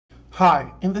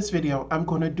Hi, in this video, I'm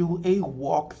going to do a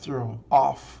walkthrough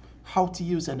of how to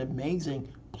use an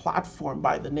amazing platform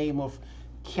by the name of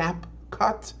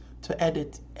CapCut to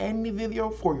edit any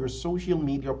video for your social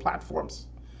media platforms.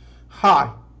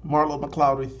 Hi, Marlon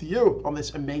McLeod with you on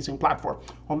this amazing platform.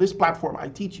 On this platform, I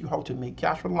teach you how to make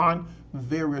cash online,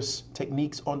 various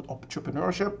techniques on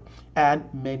entrepreneurship, and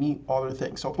many other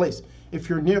things. So please, if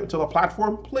you're new to the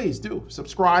platform, please do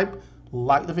subscribe,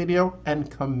 like the video,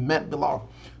 and comment below.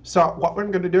 So what we're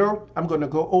going to do, I'm going to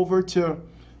go over to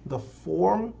the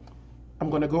form. I'm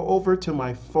going to go over to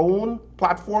my phone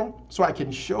platform so I can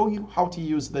show you how to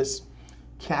use this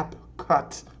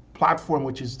CapCut platform,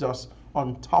 which is just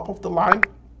on top of the line,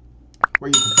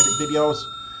 where you can edit videos,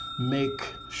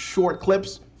 make short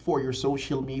clips for your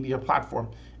social media platform.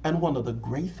 And one of the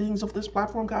great things of this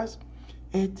platform, guys,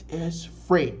 it is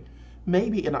free.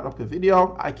 Maybe in another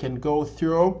video, I can go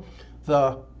through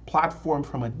the platform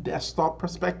from a desktop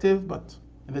perspective, but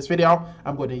in this video,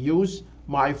 I'm going to use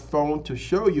my phone to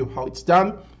show you how it's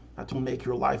done, to make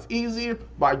your life easier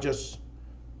by just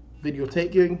video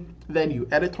taking, then you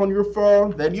edit on your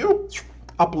phone, then you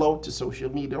upload to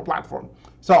social media platform.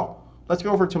 So let's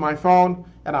go over to my phone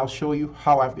and I'll show you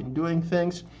how I've been doing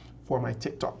things for my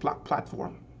TikTok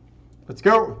platform. Let's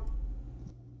go.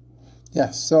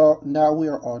 Yes, so now we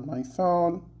are on my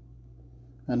phone.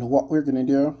 And what we're going to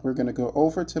do, we're going to go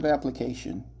over to the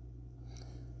application.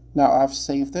 Now I've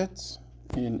saved it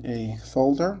in a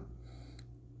folder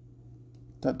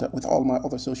that with all my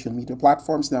other social media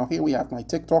platforms. Now here we have my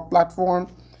TikTok platform,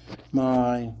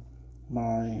 let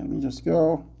me just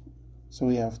go. So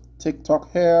we have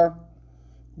TikTok here,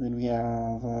 then we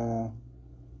have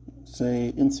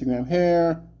say Instagram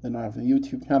here, then I have a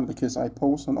YouTube channel because I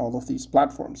post on all of these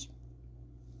platforms.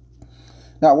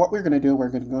 Now what we're going to do, we're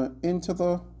going to go into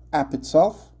the app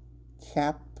itself,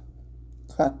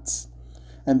 CapCut,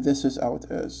 and this is how it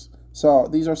is. So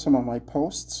these are some of my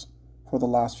posts for the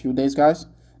last few days, guys.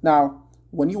 Now,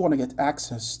 when you want to get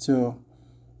access to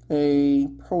a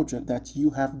project that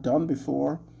you have done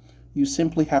before, you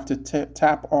simply have to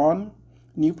tap on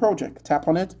new project, tap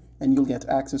on it, and you'll get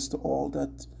access to all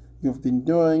that you've been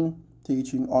doing,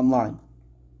 teaching online.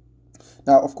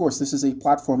 Now, of course, this is a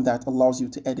platform that allows you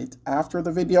to edit after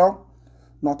the video,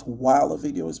 not while the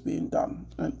video is being done.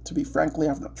 And to be frankly,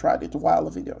 I've not tried it while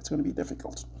the video. It's going to be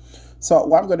difficult. So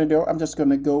what I'm going to do, I'm just going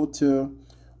to go to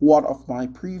one of my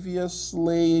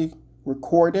previously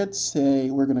recorded. Say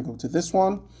we're going to go to this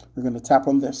one. We're going to tap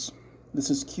on this.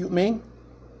 This is Cute Me.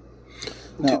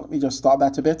 Now, let me just stop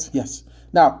that a bit. Yes.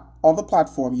 Now, on the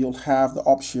platform, you'll have the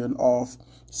option of,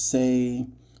 say,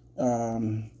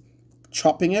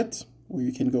 chopping it, where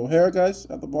you can go here, guys,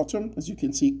 at the bottom, as you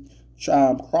can see,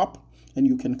 crop, and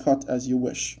you can cut as you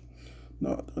wish.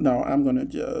 Now I'm going to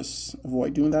just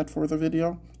avoid doing that for the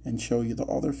video and show you the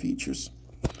other features.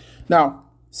 Now,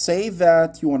 say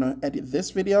that you want to edit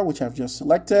this video, which I've just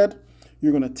selected.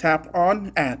 You're going to tap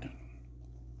on Add.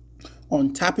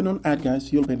 On tapping on Add,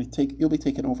 guys, you'll be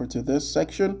taken over to this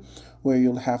section where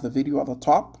you'll have the video at the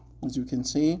top, as you can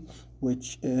see,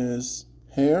 which is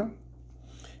here.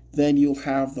 Then you'll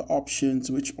have the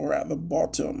options which are at the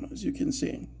bottom, as you can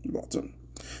see, bottom.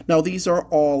 Now these are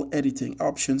all editing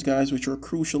options, guys, which are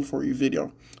crucial for your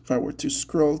video. If I were to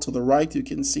scroll to the right, you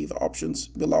can see the options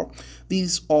below.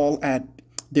 These all add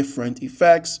different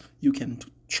effects. You can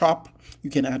chop, you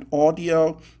can add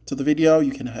audio to the video,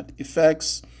 you can add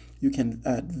effects, you can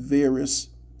add various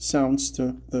sounds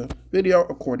to the video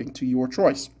according to your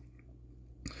choice.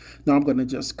 Now I'm going to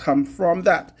just come from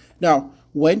that. Now,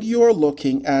 when you're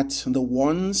looking at the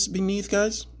ones beneath,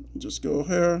 guys, just go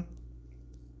here.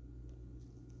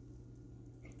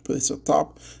 Put this at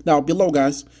top. Now below,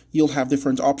 guys, you'll have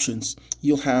different options.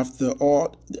 You'll have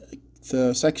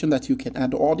the section that you can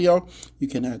add audio, you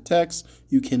can add text,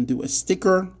 you can do a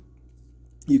sticker,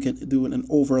 you can do an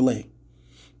overlay.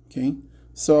 Okay,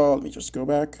 so let me just go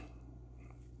back.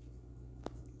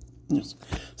 Yes.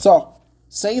 So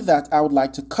say that I would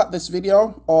like to cut this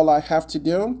video. All I have to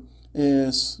do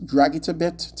is drag it a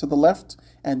bit to the left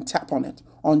and tap on it.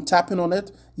 On tapping on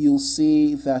it, you'll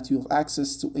see that you have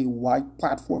access to a white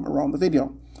platform around the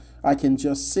video. I can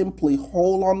just simply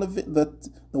hold on the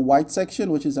white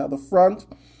section, which is at the front,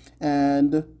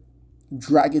 and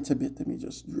drag it a bit. Let me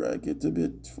just drag it a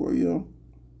bit for you.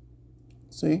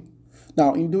 See?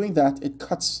 Now, in doing that, it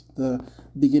cuts the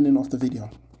beginning of the video.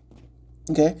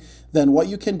 Okay, then what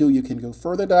you can do, you can go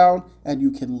further down and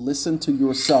you can listen to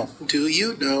yourself. Do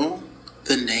you know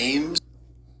the names?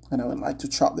 And I would like to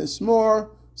chop this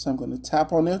more, so I'm going to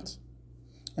tap on it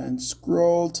and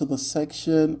scroll to the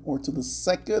section or to the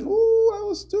second. Ooh, that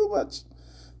was too much.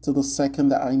 To the second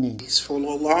that I need. Please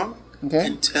follow along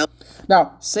Okay.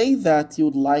 Now, say that you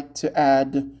would like to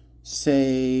add,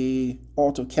 say,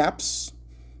 auto caps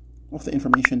of the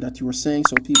information that you were saying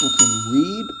so people can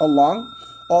read along.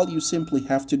 All you simply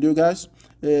have to do, guys,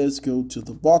 is go to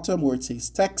the bottom where it says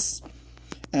text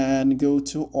and go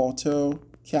to auto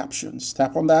captions.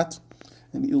 Tap on that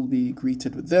and you'll be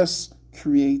greeted with this,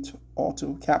 create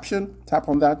auto caption. Tap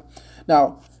on that.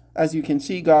 Now, as you can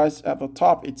see, guys, at the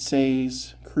top it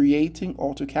says creating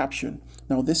auto caption.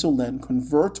 Now this will then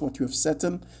convert what you have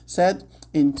said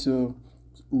into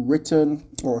written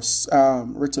or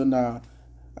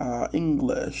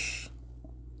English.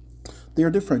 There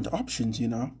are different options, you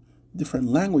know, different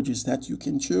languages that you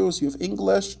can choose. You have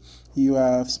English, you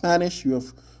have Spanish, you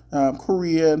have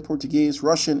Korean, Portuguese,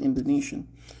 Russian, Indonesian.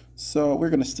 So we're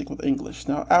going to stick with English.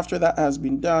 Now, after that has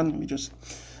been done, let me just,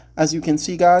 as you can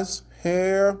see, guys,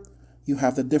 here you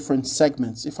have the different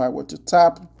segments. If I were to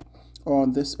tap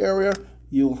on this area,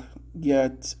 you'll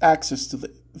get access to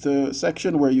the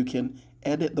section where you can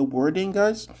edit the wording,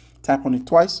 guys. Tap on it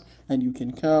twice and you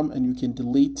can come and you can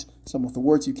delete some of the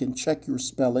words. You can check your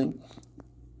spelling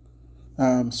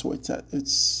so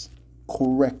it's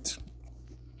correct.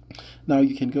 Now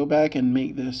you can go back and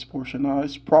make this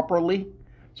portionized properly.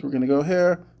 So we're going to go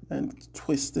here and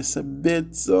twist this a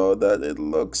bit so that it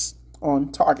looks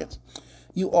on target.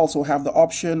 You also have the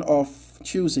option of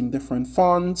choosing different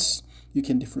fonts. You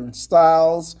can different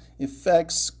styles,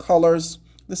 effects, colors.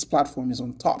 This platform is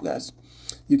on top, guys.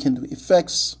 You can do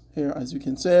effects here, as you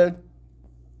can see.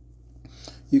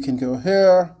 You can go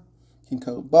here. You can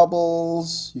go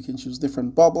bubbles. You can choose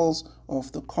different bubbles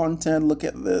of the content. Look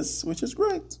at this, which is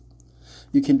great.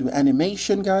 You can do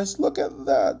animation, guys. Look at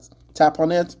that. Tap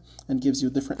on it and gives you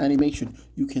a different animation.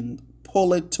 You can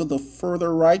pull it to the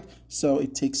further right so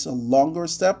it takes a longer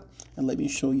step. And let me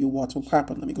show you what will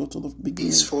happen. Let me go to the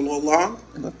beginning. Please follow along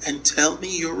and tell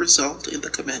me your result in the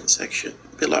comment section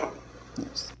below.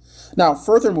 Yes. Now,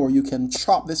 furthermore, you can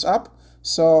chop this up.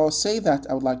 So say that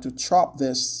I would like to chop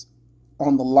this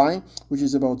on the line, which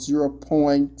is about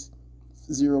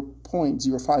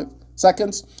 0.05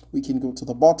 seconds. We can go to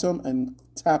the bottom and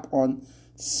tap on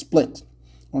split.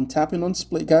 On tapping on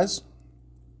split, guys,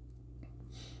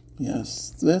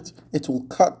 yes, it will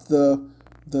cut the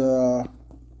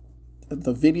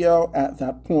video at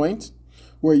that point,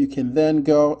 where you can then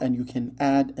go and you can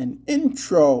add an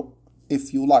intro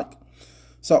if you like.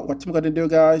 So what I'm going to do,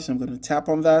 guys, I'm going to tap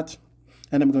on that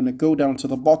and I'm going to go down to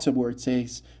the bottom where it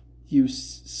says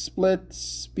use split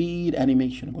speed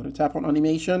animation. I'm going to tap on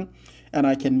animation and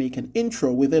I can make an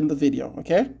intro within the video.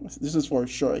 Okay, this is for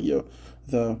showing you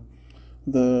the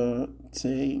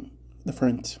say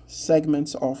different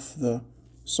segments of the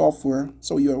software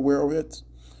so you're aware of it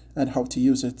and how to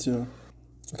use it to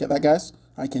look at that, guys.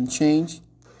 I can change,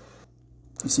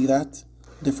 you see that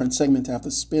different segment. I have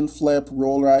the spin, flip,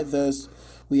 roll right this.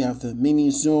 We have the mini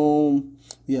zoom,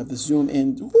 we have the zoom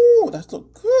in. Ooh, that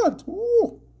looks good.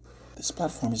 Ooh, this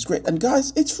platform is great, and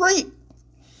guys, it's free.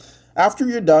 After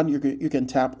you're done, you can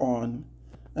tap on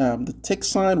the tick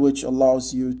sign, which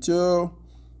allows you to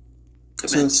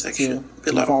comment section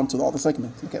below. Move on to all the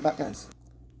segments. Look at that, guys.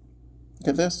 Look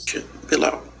at this.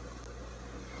 Below.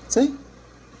 See?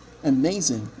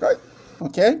 Amazing, right?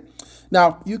 Okay.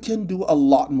 Now, you can do a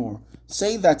lot more.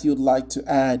 Say that you'd like to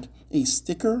add a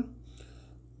sticker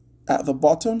at the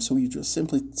bottom. So you just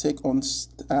simply tap on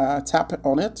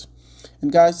it.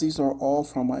 And guys, these are all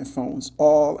from my phones.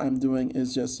 All I'm doing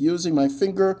is just using my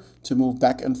finger to move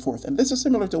back and forth. And this is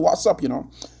similar to WhatsApp, you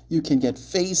know. You can get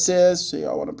faces. Say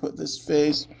I want to put this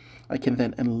face. I can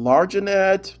then enlarge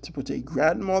it to put a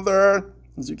grandmother,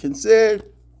 as you can see.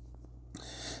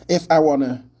 If I want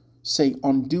to, say,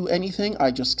 undo anything,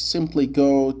 I just simply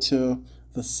go to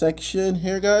the section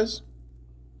here, guys,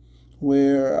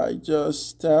 where I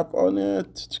just tap on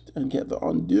it and get the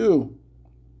undo.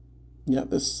 Yeah,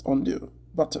 this undo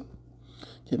button.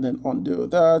 Can then undo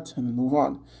that and move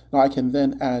on. Now I can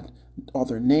then add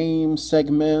other names,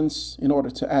 segments. In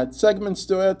order to add segments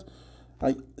to it,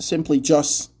 I simply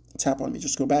just tap on it.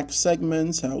 Just go back to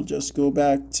segments. I'll just go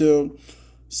back to,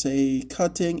 say,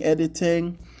 cutting,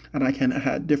 editing, and I can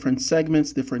add different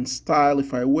segments, different style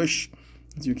if I wish.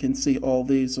 As you can see, all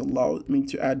these allow me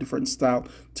to add different style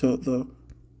to the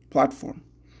platform.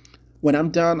 When I'm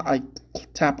done, I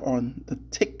tap on the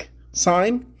tick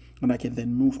sign and I can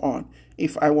then move on.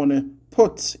 If I want to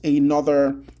put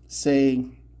another, say,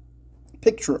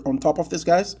 picture on top of this,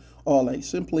 guys, all I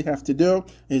simply have to do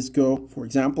is go, for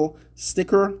example,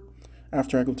 sticker.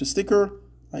 After I go to sticker,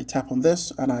 I tap on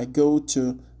this and I go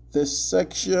to this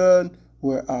section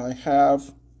where I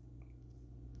have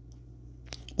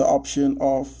the option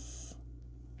of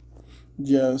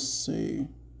just say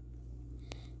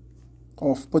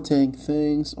of putting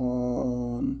things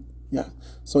on. Yeah,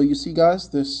 so you see guys,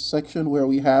 this section where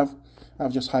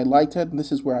I've just highlighted,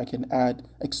 this is where I can add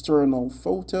external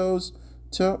photos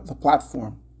to the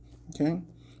platform. Okay,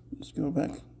 just go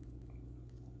back,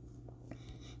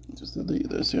 just delete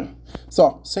this here.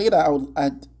 So say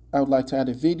that I would like to add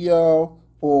a video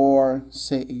or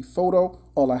say a photo.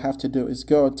 All I have to do is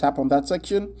go and tap on that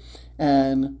section,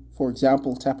 and for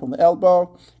example tap on the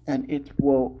elbow, and it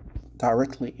will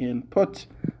directly input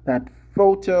that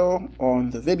photo on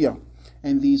the video.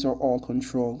 And these are all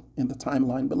controlled in the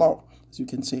timeline below, as you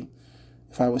can see.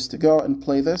 If I was to go and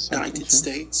play this, United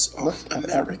States of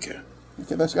America.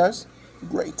 Okay, this guys,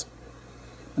 great.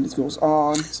 And it goes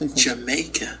on. Say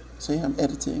Jamaica. Say I'm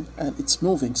editing and it's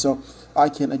moving, so I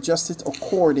can adjust it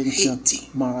according to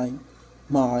my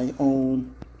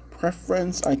own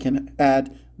preference. I can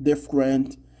add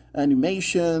different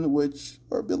animation which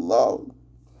are below.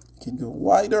 You can go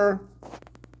wider.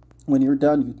 When you're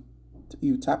done,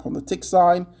 you tap on the tick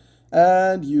sign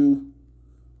and you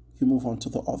move on to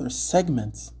the other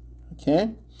segments.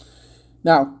 Okay,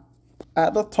 now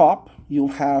at the top you'll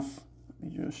have,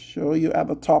 let me just show you at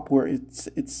the top where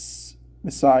it's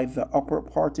beside the upper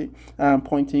party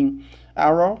pointing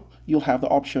arrow, you'll have the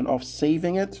option of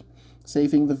saving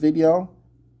the video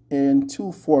in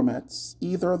two formats,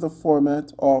 either the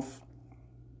format of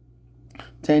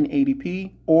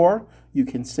 1080p or you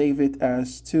can save it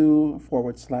as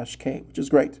 2/K, which is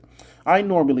great. I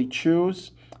normally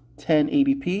choose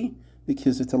 1080p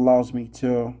because it allows me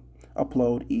to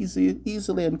upload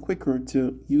easily and quicker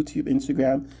to YouTube,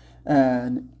 Instagram,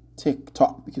 and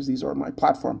TikTok, because these are my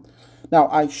platform. Now,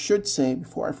 I should say,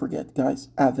 before I forget, guys,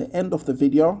 at the end of the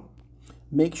video,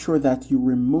 make sure that you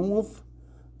remove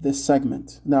this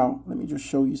segment. Now, let me just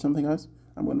show you something, guys.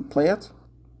 I'm going to play it.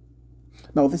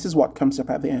 Now, this is what comes up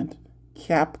at the end.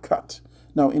 CapCut.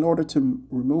 Now, in order to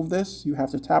remove this, you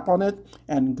have to tap on it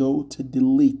and go to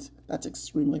delete. That's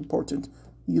extremely important.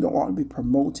 You don't want to be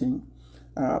promoting,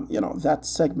 that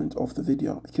segment of the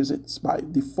video, because it's by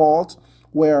default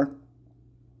where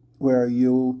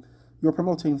you're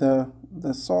promoting the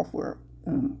software.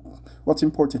 What's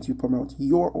important, you promote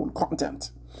your own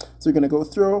content. So you're going to go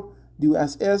through, do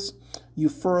as is. You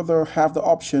further have the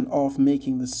option of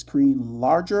making the screen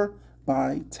larger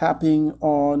by tapping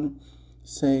on,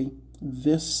 say,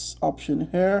 this option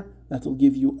here. That will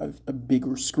give you a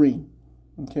bigger screen.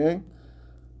 Okay,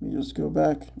 let me just go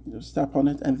back, just tap on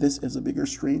it, and this is a bigger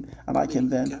screen, and I can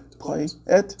then play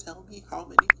it. Tell me how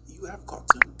many you have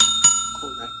gotten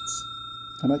correct.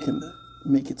 And I can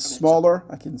make it smaller.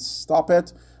 I can stop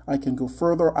it. I can go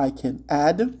further. I can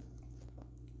add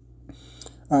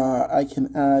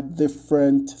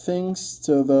different things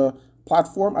to the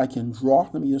platform. I can draw.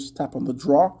 Let me just tap on the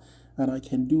draw, and I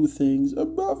can do things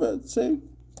above it. See,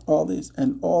 all these,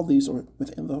 and all these are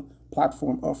within the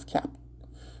platform of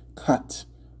CapCut.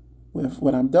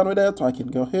 When I'm done with it, I can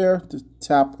go here to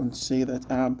tap and say that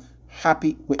I'm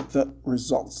happy with the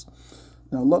results.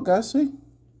 Now look, guys, see.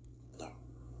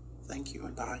 Thank you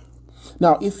and bye.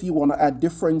 Now, if you want to add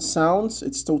different sounds,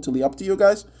 it's totally up to you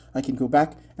guys. I can go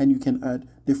back and you can add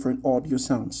different audio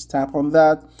sounds. Tap on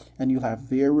that and you'll have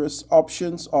various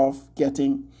options of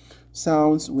getting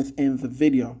sounds within the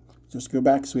video. Just go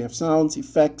back. So we have sounds,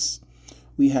 effects,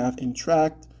 we have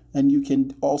interact, and you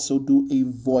can also do a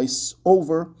voice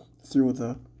over through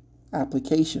the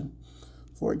application.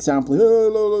 For example, I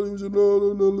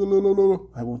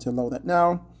won't allow that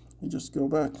now. You just go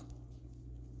back.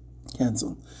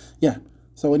 Cancel. Yeah,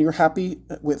 so when you're happy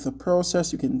with the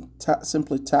process, you can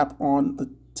simply tap on the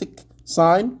tick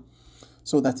sign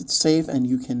so that it's saved, and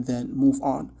you can then move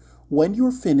on. When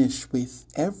you're finished with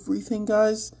everything,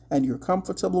 guys, and you're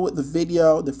comfortable with the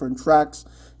video, different tracks,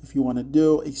 if you want to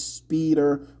do a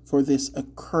speeder for this, a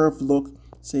curved look,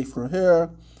 say for here,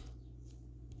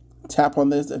 tap on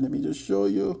this, and let me just show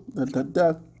you.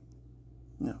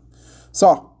 Yeah.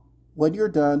 So when you're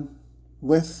done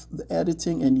with the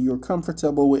editing and you're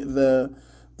comfortable with the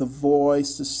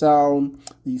voice, the sound,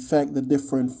 the effect, the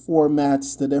different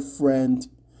formats, the different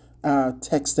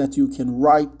text that you can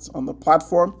write on the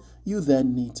platform, you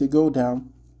then need to go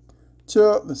down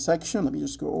to the section. Let me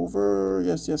just go over.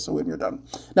 Yes. So when you're done.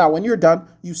 Now, when you're done,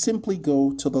 you simply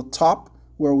go to the top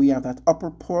where we have that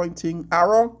upper pointing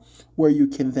arrow where you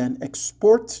can then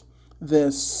export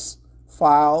this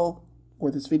file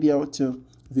or this video to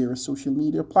various social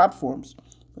media platforms.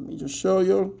 Let me just show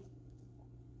you.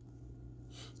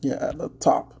 Yeah, at the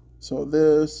top. So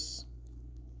this,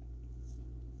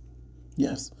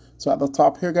 yes. So at the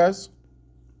top here, guys.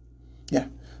 Yeah.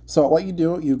 So what you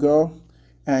do, you go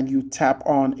and you tap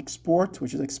on export,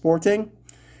 which is exporting.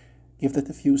 Give it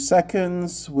a few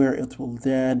seconds where it will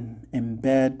then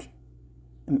embed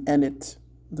and edit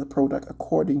the product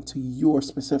according to your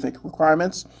specific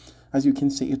requirements. As you can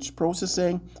see, it's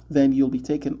processing. Then you'll be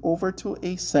taken over to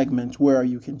a segment where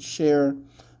you can share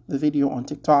the video on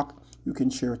TikTok. You can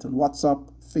share it on WhatsApp,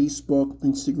 Facebook,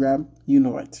 Instagram, you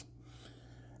know it.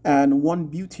 And one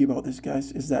beauty about this,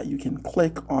 guys, is that you can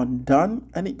click on done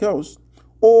and it goes.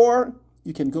 Or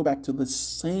you can go back to the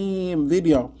same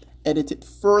video, edit it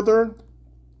further,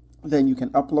 then you can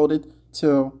upload it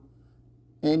to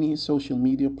any social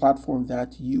media platform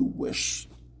that you wish.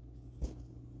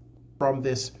 From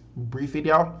this brief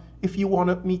video, if you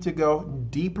wanted me to go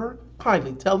deeper,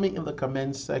 kindly tell me in the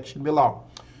comments section below.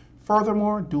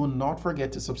 Furthermore, do not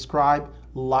forget to subscribe,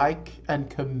 like, and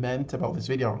comment about this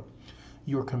video.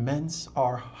 Your comments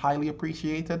are highly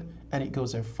appreciated, and it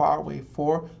goes a far way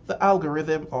for the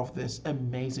algorithm of this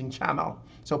amazing channel.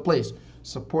 So please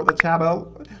support the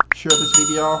channel, share this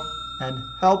video, and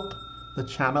help the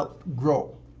channel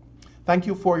grow. Thank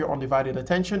you for your undivided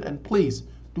attention, and please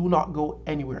do not go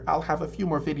anywhere. I'll have a few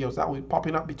more videos that will be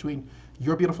popping up between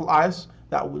your beautiful eyes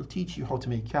that will teach you how to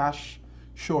make cash,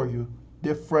 show you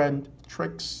different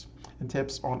tricks and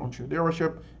tips on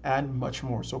entrepreneurship, and much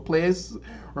more. So please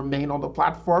remain on the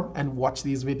platform and watch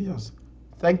these videos.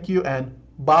 Thank you and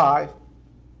bye.